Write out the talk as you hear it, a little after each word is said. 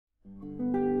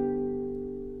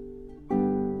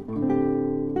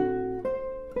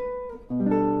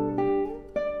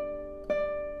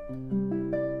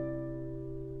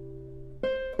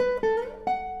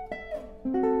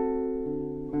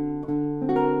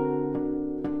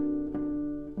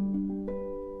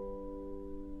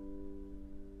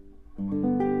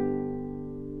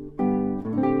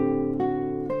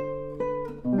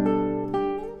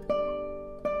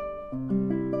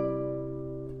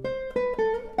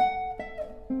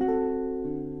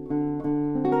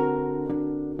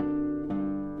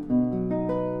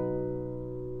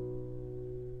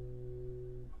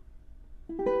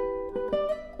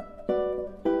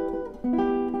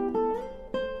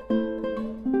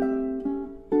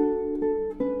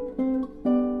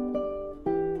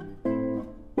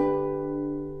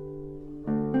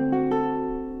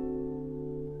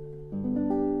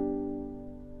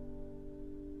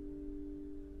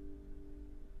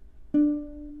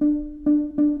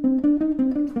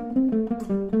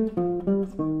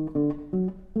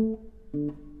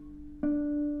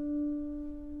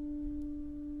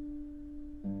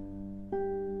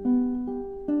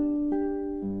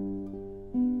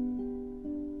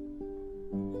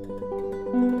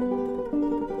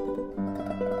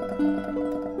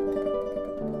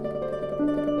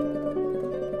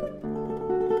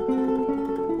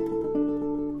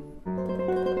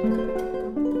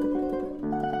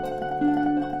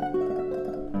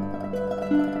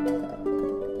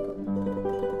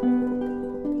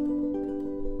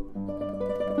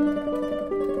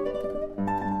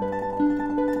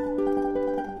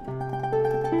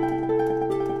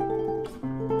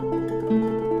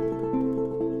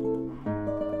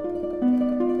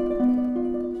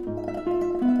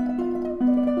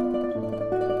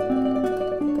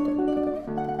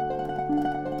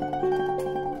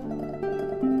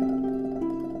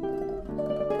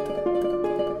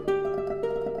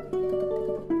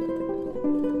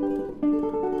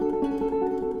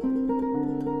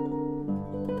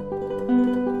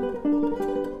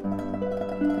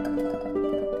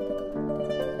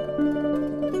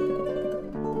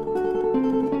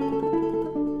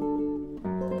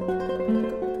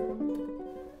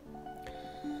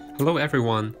Hello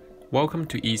everyone, welcome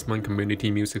to Eastman Community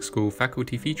Music School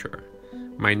faculty feature.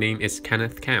 My name is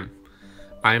Kenneth.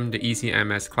 I am the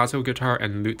ECMS classical guitar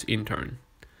and lute intern.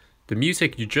 The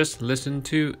music you just listened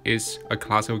to is a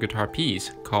classical guitar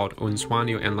piece called Un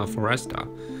Sueño en la Floresta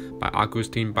by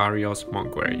Agustin Barrios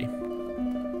Mongueri.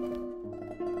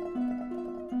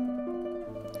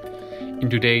 In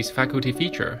today's faculty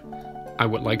feature, I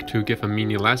would like to give a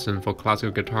mini lesson for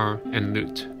classical guitar and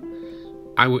lute.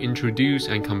 I will introduce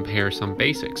and compare some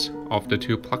basics of the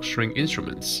two pluck string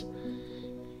instruments.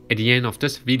 At the end of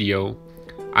this video,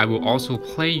 I will also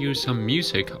play you some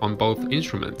music on both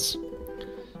instruments.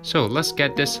 So let's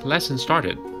get this lesson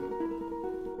started.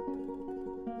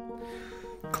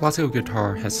 Classical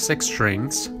guitar has 6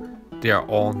 strings. They are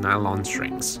all nylon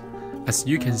strings. As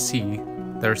you can see,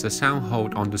 there's a sound hole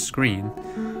on the screen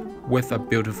with a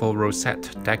beautiful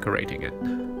rosette decorating it.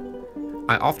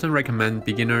 I often recommend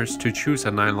beginners to choose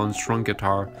a nylon strung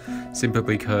guitar simply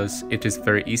because it is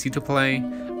very easy to play,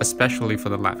 especially for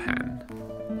the left hand.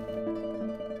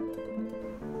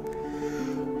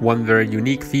 One very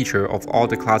unique feature of all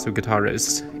the classical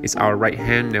guitarists is our right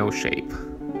hand nail shape.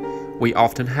 We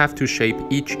often have to shape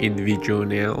each individual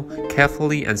nail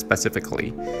carefully and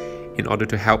specifically in order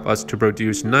to help us to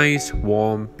produce nice,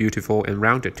 warm, beautiful, and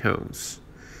rounded tones.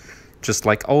 Just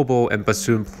like oboe and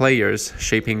bassoon players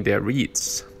shaping their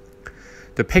reeds.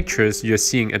 The pictures you're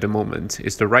seeing at the moment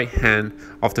is the right hand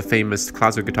of the famous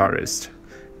classical guitarist,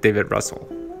 David Russell.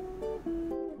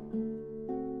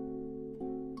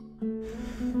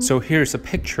 So here's a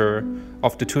picture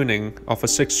of the tuning of a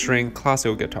 6-string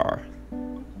classical guitar.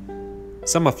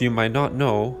 Some of you might not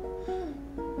know,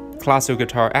 classical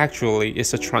guitar actually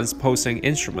is a transposing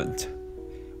instrument.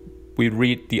 We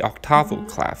read the octavo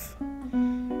clef,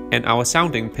 and our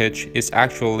sounding pitch is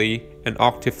actually an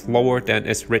octave lower than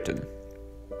is written.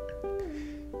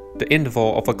 The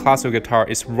interval of a classical guitar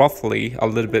is roughly a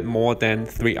little bit more than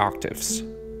 3 octaves.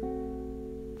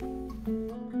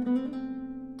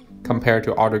 Compared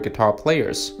to other guitar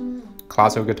players,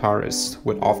 classical guitarists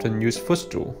would often use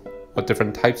footstool or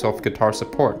different types of guitar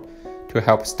support to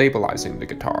help stabilizing the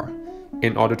guitar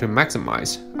in order to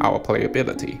maximize our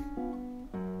playability.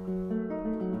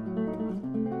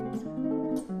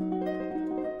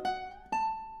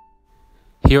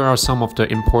 Here are some of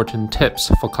the important tips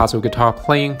for classical guitar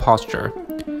playing posture.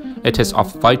 It is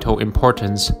of vital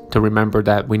importance to remember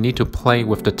that we need to play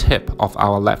with the tip of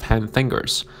our left hand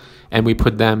fingers, and we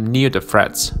put them near the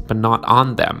frets, but not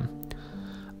on them.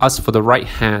 As for the right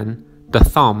hand, the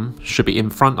thumb should be in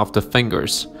front of the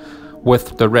fingers,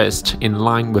 with the wrist in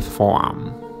line with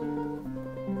forearm.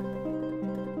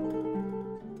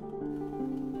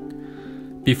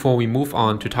 Before we move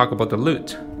on to talk about the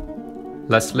lute,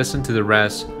 let's listen to the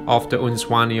rest of the Un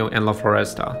Sueño en la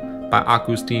Floresta by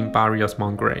Agustin Barrios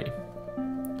Mongueri.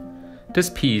 This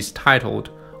piece, titled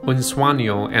Un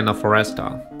Sueño en la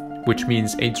Floresta, which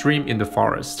means a dream in the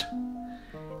forest,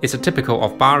 is a typical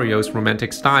of Barrios'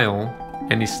 romantic style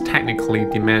and is technically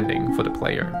demanding for the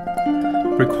player,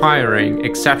 requiring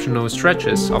exceptional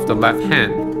stretches of the left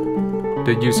hand,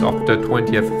 the use of the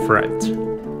 20th fret,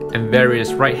 and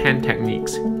various right hand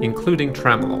techniques, including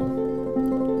tremolo.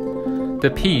 The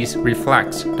piece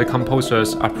reflects the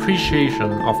composer's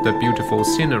appreciation of the beautiful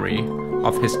scenery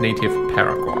of his native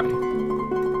Paraguay.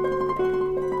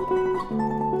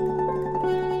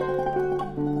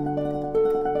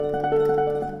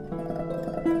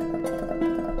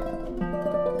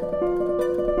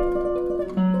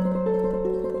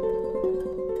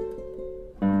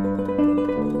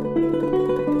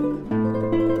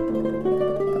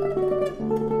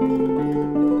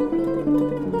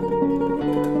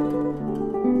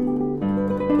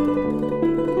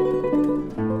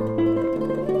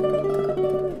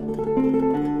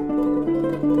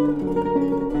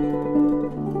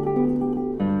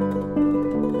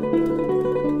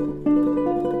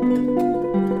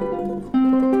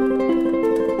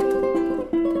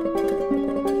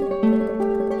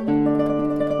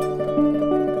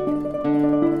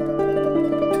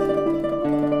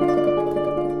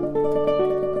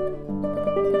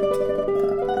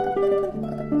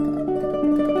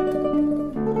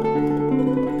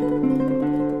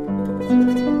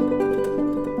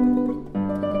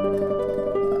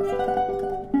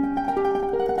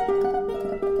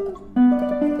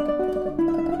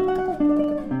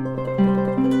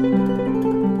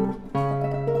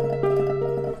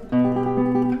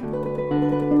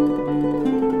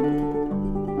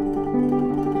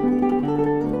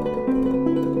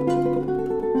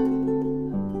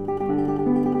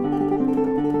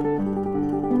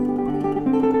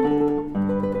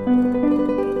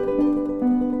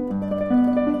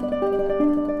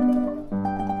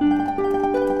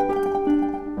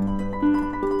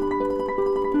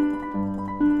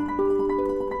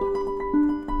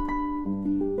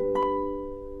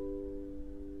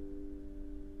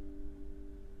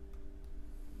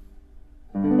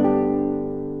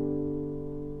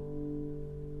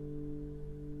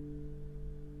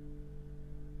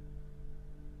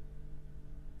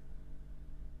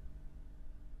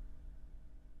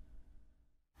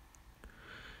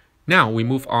 Now we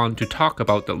move on to talk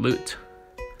about the lute.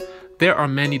 There are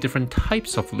many different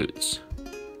types of lutes.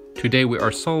 Today we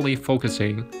are solely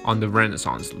focusing on the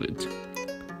Renaissance lute.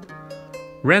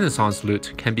 Renaissance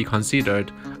lute can be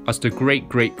considered as the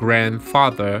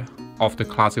great-great-grandfather of the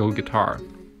classical guitar.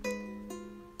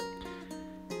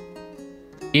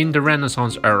 In the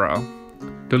Renaissance era,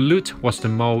 the lute was the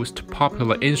most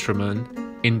popular instrument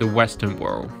in the Western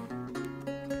world.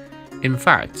 In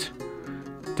fact,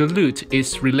 the lute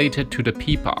is related to the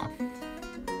pipa.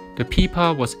 The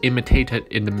pipa was imitated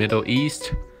in the Middle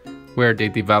East, where they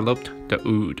developed the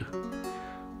oud,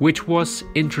 which was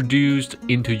introduced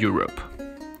into Europe.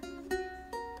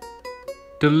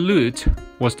 The lute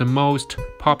was the most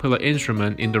popular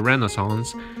instrument in the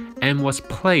Renaissance and was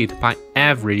played by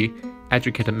every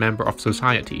educated member of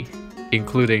society,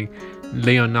 including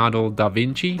Leonardo da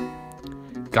Vinci,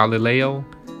 Galileo,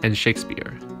 and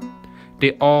Shakespeare.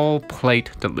 They all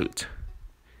played the lute.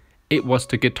 It was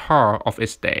the guitar of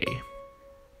its day.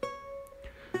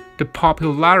 The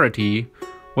popularity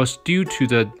was due to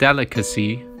the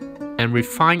delicacy and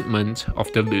refinement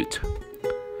of the lute,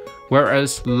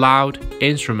 whereas loud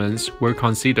instruments were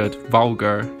considered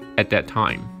vulgar at that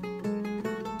time.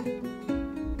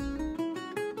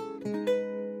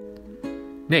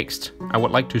 Next, I would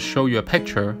like to show you a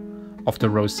picture of the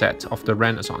rosette of the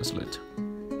Renaissance lute.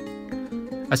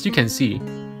 As you can see,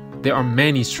 there are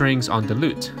many strings on the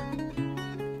lute,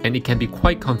 and it can be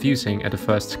quite confusing at the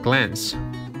first glance.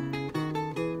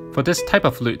 For this type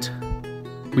of lute,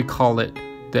 we call it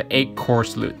the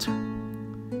 8-course lute.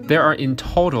 There are in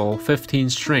total 15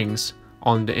 strings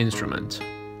on the instrument.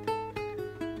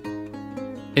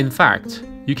 In fact,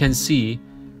 you can see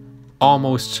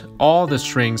almost all the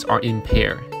strings are in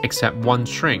pair except one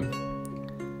string.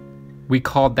 We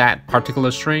call that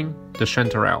particular string the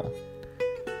chanterelle,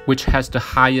 which has the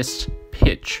highest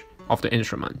pitch of the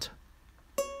instrument.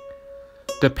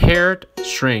 The paired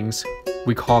strings,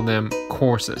 we call them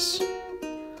courses.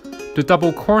 The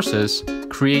double courses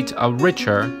create a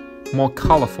richer, more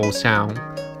colorful sound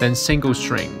than single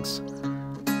strings,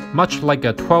 much like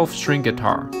a 12-string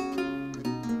guitar.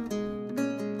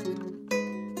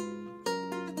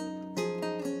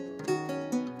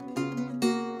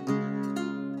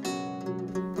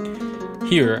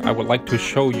 Here, I would like to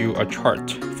show you a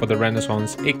chart for the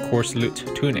Renaissance 8-course lute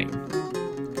tuning.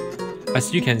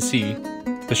 As you can see,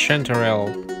 the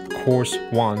chanterelle course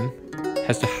 1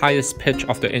 has the highest pitch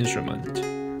of the instrument,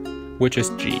 which is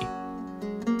G.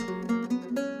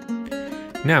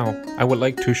 Now, I would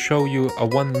like to show you a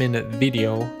 1-minute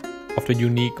video of the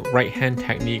unique right-hand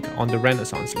technique on the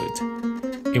Renaissance lute,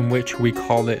 in which we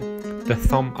call it the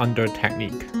thumb under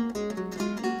technique.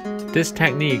 This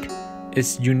technique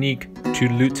is unique to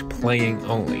lute playing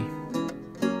only.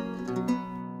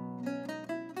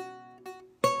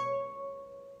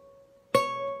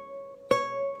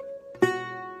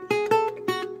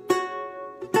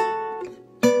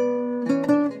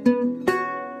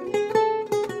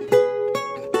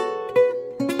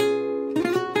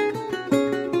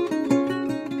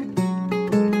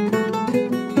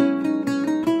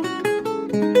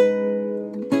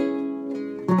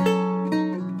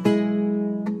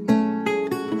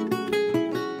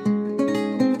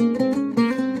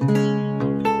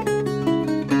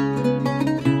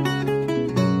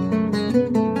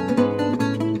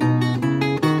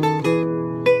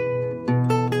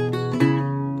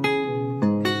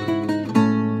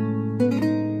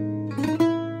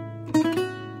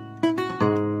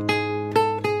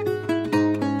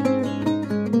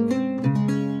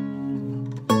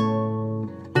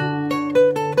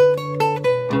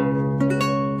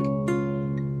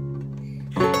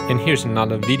 And here's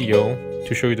another video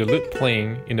to show you the lute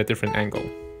playing in a different angle.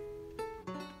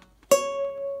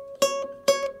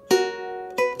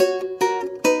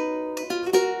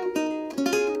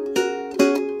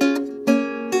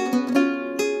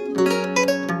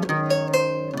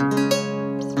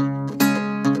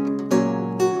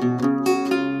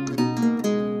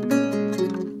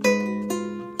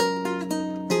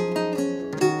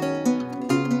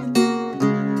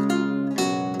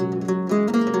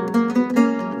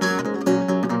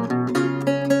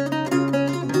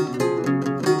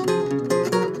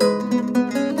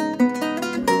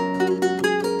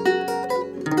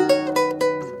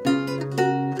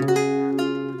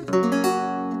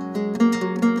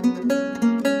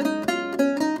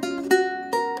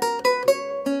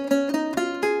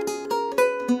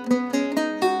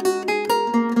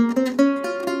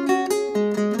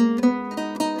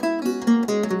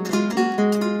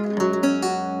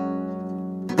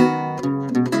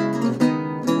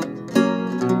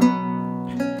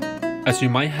 As you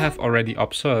might have already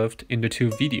observed in the two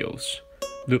videos,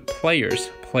 lute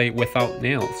players play without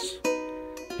nails,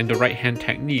 and the right hand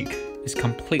technique is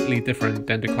completely different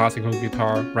than the classical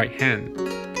guitar right hand.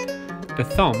 The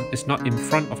thumb is not in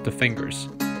front of the fingers,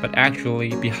 but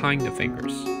actually behind the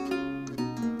fingers.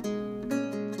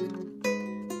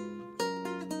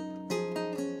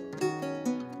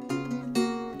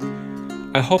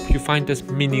 I hope you find this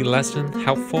mini lesson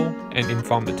helpful and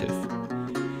informative.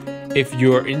 If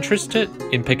you are interested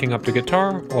in picking up the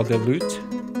guitar or the lute,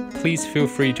 please feel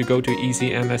free to go to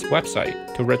ECMS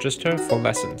website to register for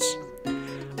lessons.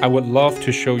 I would love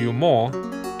to show you more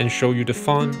and show you the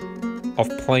fun of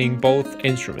playing both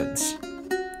instruments.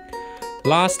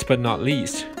 Last but not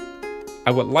least,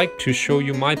 I would like to show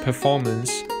you my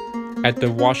performance at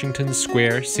the Washington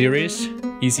Square Series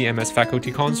ECMS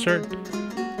faculty concert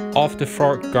of the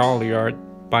Frog Galliard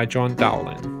by John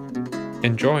Dowland.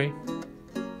 Enjoy!